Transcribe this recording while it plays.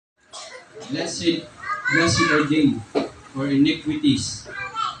Blessed, blessed are they, for iniquities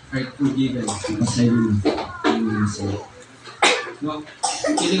are forgiven. Pasayo na. No?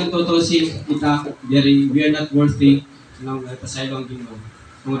 Kini ang tutusin kita, we are not worthy ng pasayo ang Ginoo.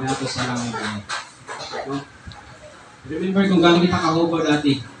 Kung nato sa langit. No? Remember kung gaano kita kahubo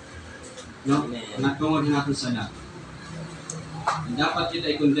dati. No? Natungod natin sa lahat. Dapat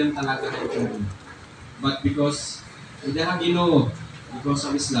kita i-condemn talaga ng Ginoo. But because hindi na Ginoo, because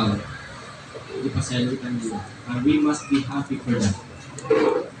of His love, hindi pasayo kita Ginoo. And we must be happy for that.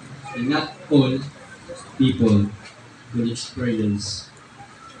 And not all people will experience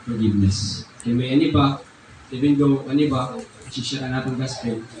forgiveness. Kaya may ani ba, even though ani ba, sisira natin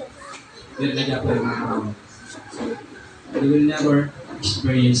gospel, pero nagyapa yung mga tao. So, you will never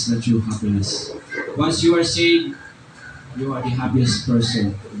experience the true happiness. Once you are saved, you are the happiest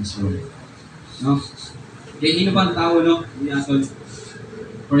person in this world. No? Kaya hino ba ang tao, no?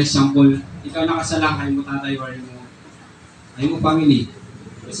 For example, ikaw nakasala, ay mo tatay or ay mo family.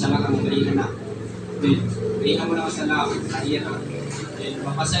 Kasala kang malihan na. Malihan mo na kasala, naiya ka.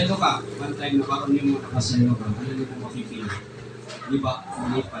 Mapasaylo ka, one time na baka mo napasaylo ka, ano nyo kung makipil? Di ba?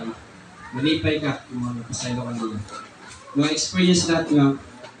 Malipay. Malipay ka kung mapasaylo ka nila. Na-experience lahat nga,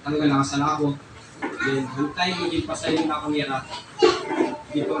 talaga nakasala ako. Then, ang time mo din pasaylo na akong yara,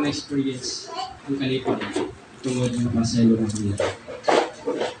 di ko na-experience ang kalipay. Tungod na napasaylo ka nila.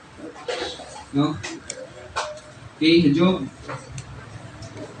 No? Okay,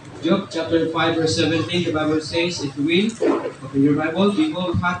 Job chapter 5 verse 17, the Bible says, if you will, open your Bible,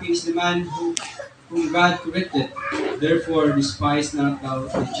 behold, happy is the man whom God corrected. Therefore, despise not thou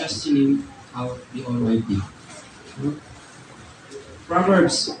the chastening of the Almighty.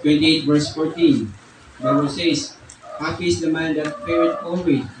 Proverbs 28 verse 14, the Bible says, happy is the man that feareth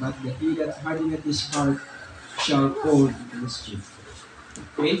always, but he that hardeneth his heart shall fall into mischief.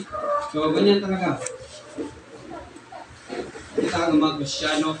 Okay? So, ganyan talaga. Kita ang mga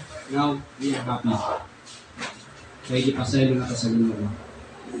Kristyano, now we are happy. Kaya ipasaylo na sa Ginoo.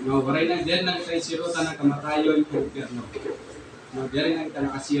 Now, waray lang din na kay sirutan ng kamatayon kung no. Now, din lang kita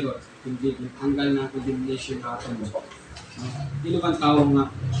nakasirot, hindi hanggal na condemnation na ato mo. Dino bang tao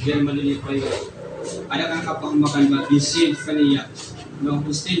nga, din malilipay. Ada kang kapahamakan ba, deceive kaniya. No,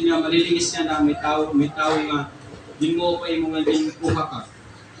 instead nga malilingis niya na may tao nga, di mo pa yung mga kuha ka.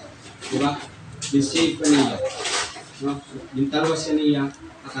 Diba? Deceive kaniya. No, yung tawas niya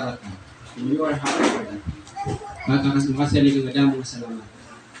akaratan. And you are happy for that. Makasali ka nga mga salamat.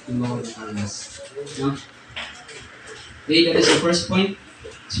 Yung mga tawas. No? Okay, that is the first point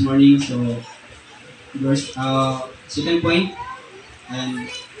this morning. So, second point, and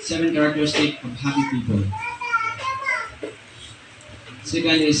 7 characteristics of happy people.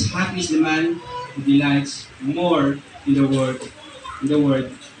 Second is, happy is the man who delights more in the word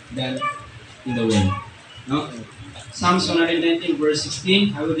than in the world. No? Psalms 119 verse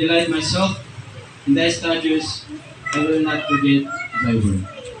 16, I will delight myself in thy statutes, I will not forget thy word.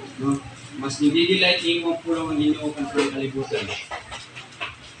 No? Mas nagdi-delight yung mga pulong ang Ginoo kung kalibutan.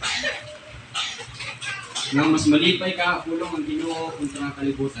 Na mas malipay ka pulong ang Ginoo kung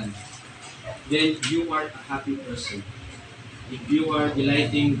kalibutan. Then you are a happy person. If you are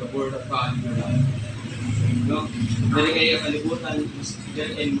delighting the word of God in your life. No? Dali kayo kalibutan,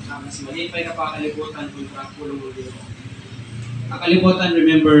 mas malipay ka pa kalibutan kung pulong mo dito. Ang kalibutan,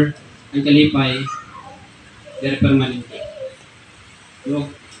 remember, ang kalipay, they're permanente. No?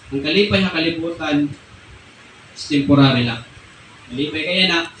 Ang kalipay na kalibutan is temporary lang. Malipay kaya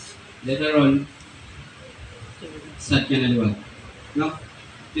na, later on, sad ka na liwag. No?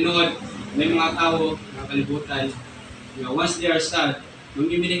 Tinuod, may mga tao na kalibutan, once they are sad,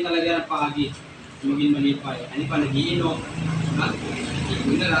 magmimiling talaga ng paagi, maging malipay. Ano pa, nagiinom,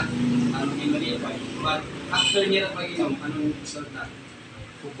 iinom na lang, maging malipay. But after niya na pag-inom, anong result na?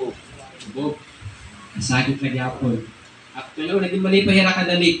 Hubog. Sakit na gyapon. After no, naging malipay hira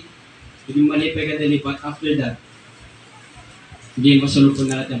kadali. Naging malipay kadali, but after that, hindi masulupon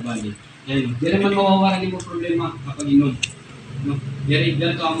na natin ang balik. Yan, di naman mawawala din mo problema kapag inom. No? Dari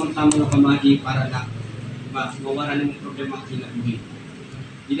to ang tamo na pamagi para na mawala din mo problema ang kinabuhi.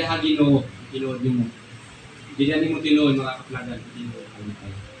 Di na hagino, tinood mo. Di na mo tinood, makakaplagan.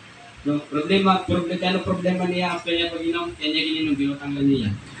 No, problema niya after niya pag-inom, kaya niya gininom, binutanglan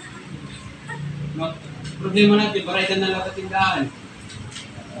niya. No, problema natin, baraytan na lang sa tindahan.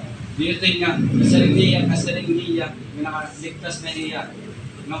 Do you think nga, kasaling niya, may nakaligtas na niya.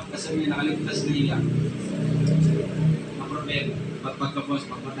 No, kasaling niya, nakaligtas na niya. Ang problema, pagpagkapos,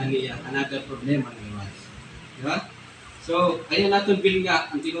 pagmata niya, another problema na naman. Diba? So, ayun natin bil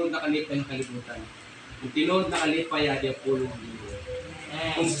nga, ang tinood na kalipay ng kalibutan. Ang tinood na kalipay, ay ang pulong ng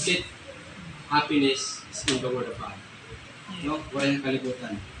Complete happiness is in the Word of God. No? Walang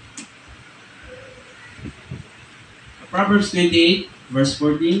kalibutan. Proverbs 28, verse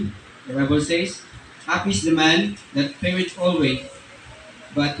 14, the Bible says, happy is the man that fareth always,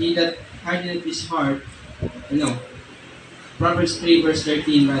 but he that hardeneth his heart, no, Proverbs 3, verse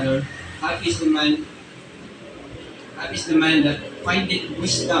 13, rather, happy is the man, happy is the man that findeth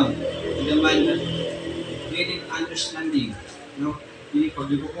wisdom, and the man that gaineth understanding. No?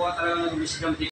 Pag kukuha talaga ng wisdom,